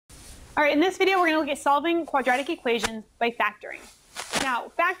All right, in this video, we're going to look at solving quadratic equations by factoring. Now,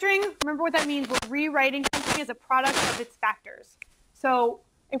 factoring, remember what that means. We're rewriting something as a product of its factors. So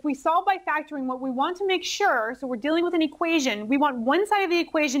if we solve by factoring, what we want to make sure, so we're dealing with an equation, we want one side of the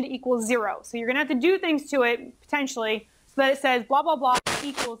equation to equal 0. So you're going to have to do things to it, potentially, so that it says blah, blah, blah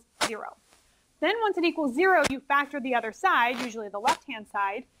equals 0. Then once it equals 0, you factor the other side, usually the left-hand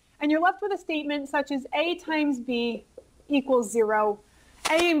side, and you're left with a statement such as a times b equals 0.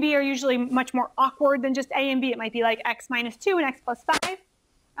 A and b are usually much more awkward than just a and b. It might be like x minus 2 and x plus 5.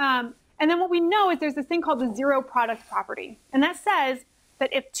 And then what we know is there's this thing called the zero product property. And that says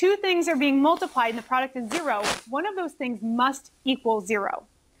that if two things are being multiplied and the product is 0, one of those things must equal 0.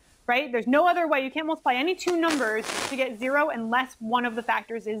 Right? There's no other way. You can't multiply any two numbers to get 0 unless one of the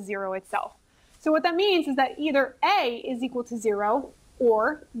factors is 0 itself. So what that means is that either a is equal to 0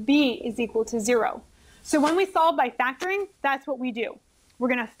 or b is equal to 0. So when we solve by factoring, that's what we do. We're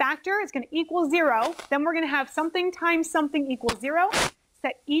going to factor, it's going to equal 0, then we're going to have something times something equals 0,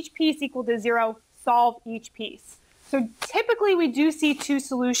 set each piece equal to 0, solve each piece. So typically we do see two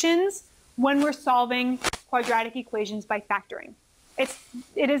solutions when we're solving quadratic equations by factoring.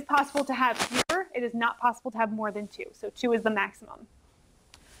 It is possible to have fewer, it is not possible to have more than 2, so 2 is the maximum.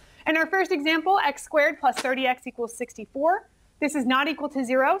 In our first example, x squared plus 30x equals 64. This is not equal to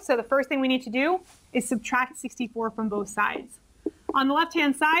 0, so the first thing we need to do is subtract 64 from both sides. On the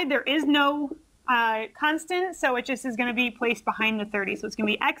left-hand side, there is no constant, so it just is going to be placed behind the 30. So it's going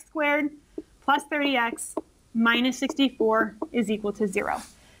to be x squared plus 30x minus 64 is equal to 0.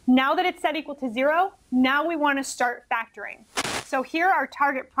 Now that it's set equal to 0, now we want to start factoring. So here our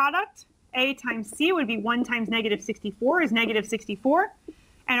target product, a times c, would be 1 times negative 64 is negative 64,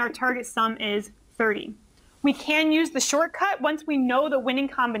 and our target sum is 30. We can use the shortcut. Once we know the winning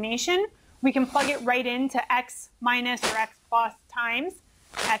combination, we can plug it right into x minus or x plus times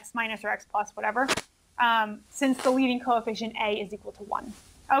x minus or x plus, whatever, since the leading coefficient a is equal to 1.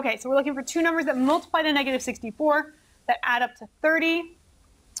 Okay, so we're looking for two numbers that multiply to negative 64 that add up to 30.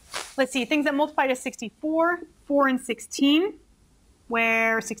 Let's see, things that multiply to 64, 4 and 16,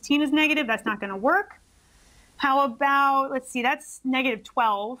 where 16 is negative, that's not going to work. How about, let's see, that's negative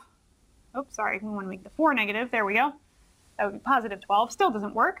 12. Oops, sorry, we want to make the 4 negative. There we go. That would be positive 12. Still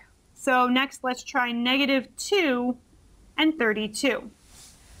doesn't work. So next, let's try negative 2 and 32.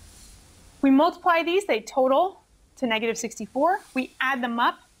 We multiply these, they total to negative 64. We add them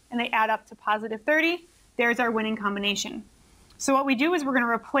up, and they add up to positive 30. There's our winning combination. So what we do is we're going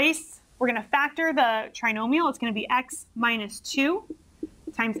to factor the trinomial. It's going to be x minus 2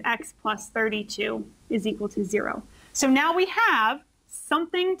 times x plus 32 is equal to 0. So now we have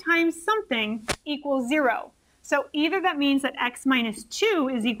something times something equals 0. So either that means that x minus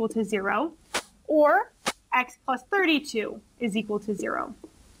 2 is equal to 0, or x plus 32 is equal to 0.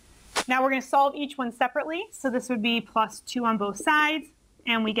 Now we're going to solve each one separately. So this would be plus 2 on both sides,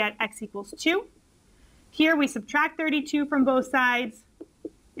 and we get x equals 2. Here we subtract 32 from both sides,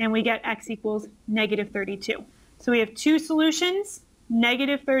 and we get x equals negative 32. So we have two solutions,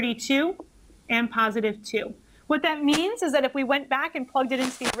 negative 32 and positive 2. What that means is that if we went back and plugged it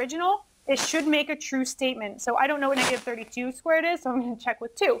into the original, it should make a true statement. So I don't know what negative 32 squared is, so I'm going to check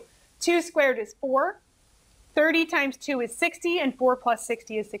with 2. 2 squared is 4. 30 times 2 is 60, and 4 plus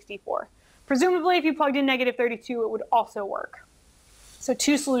 60 is 64. Presumably, if you plugged in negative 32, it would also work. So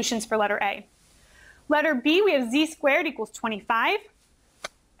two solutions for letter A. Letter B, we have z squared equals 25.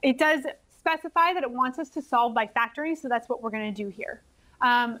 It does specify that it wants us to solve by factoring, so that's what we're going to do here.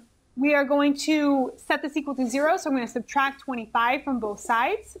 We are going to set this equal to 0, so I'm going to subtract 25 from both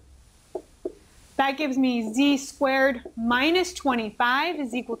sides. That gives me z squared minus 25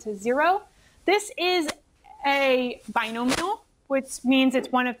 is equal to 0. This is a binomial, which means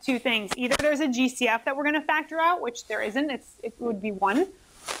it's one of two things. Either there's a GCF that we're going to factor out, which there isn't, it would be 1,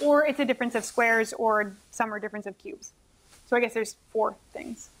 or it's a difference of squares or some are difference of cubes. So I guess there's 4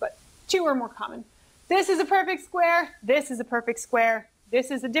 things, but 2 are more common. This is a perfect square, this is a perfect square, this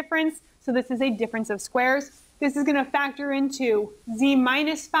is a difference, so this is a difference of squares. This is going to factor into z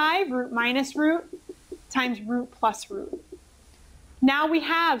minus 5, root minus root, times root plus root. Now we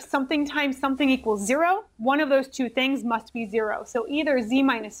have something times something equals 0. One of those two things must be 0. So either z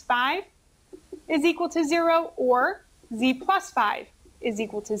minus 5 is equal to 0, or z plus 5 is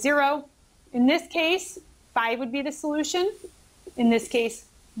equal to 0. In this case, 5 would be the solution. In this case,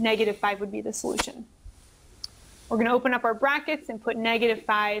 negative 5 would be the solution. We're going to open up our brackets and put negative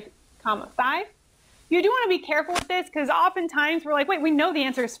 5, comma 5. You do want to be careful with this because oftentimes we're like, wait, we know the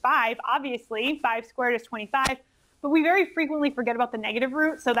answer is 5. Obviously, 5 squared is 25. but we very frequently forget about the negative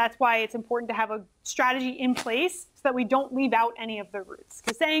root, so that's why it's important to have a strategy in place so that we don't leave out any of the roots,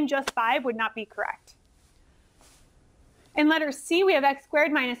 because saying just 5 would not be correct. In letter C, we have x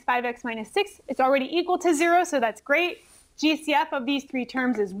squared minus 5x minus 6. It's already equal to 0, so that's great. GCF of these three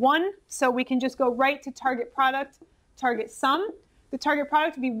terms is 1, so we can just go right to target product, target sum. The target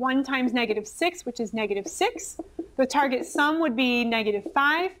product would be 1 times negative 6, which is negative 6. The target sum would be negative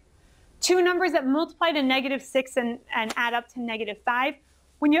 5. Two numbers that multiply to negative 6 and add up to negative 5.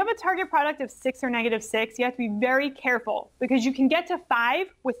 When you have a target product of 6 or negative 6, you have to be very careful because you can get to 5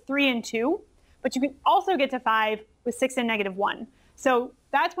 with 3 and 2, but you can also get to 5 with 6 and negative 1. So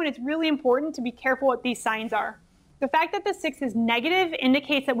that's when it's really important to be careful what these signs are. The fact that the 6 is negative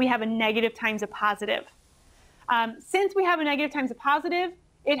indicates that we have a negative times a positive. Since we have a negative times a positive,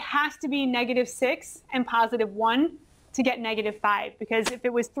 it has to be negative 6 and positive 1 to get negative 5, because if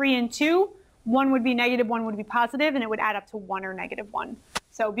it was 3 and 2, 1 would be negative, 1 would be positive, and it would add up to 1 or negative 1.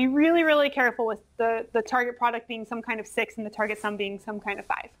 So be really, really careful with the target product being some kind of 6 and the target sum being some kind of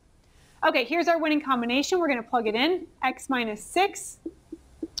 5. Okay, here's our winning combination. We're going to plug it in. X minus 6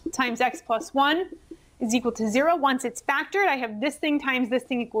 times x plus 1 is equal to 0. Once it's factored, I have this thing times this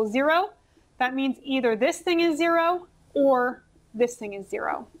thing equals 0. That means either this thing is 0 or this thing is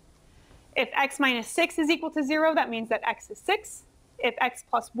 0. If x minus 6 is equal to 0, that means that x is 6. If x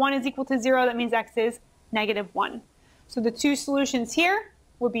plus 1 is equal to 0, that means x is negative 1. So the two solutions here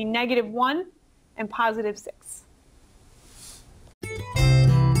would be negative 1 and positive 6.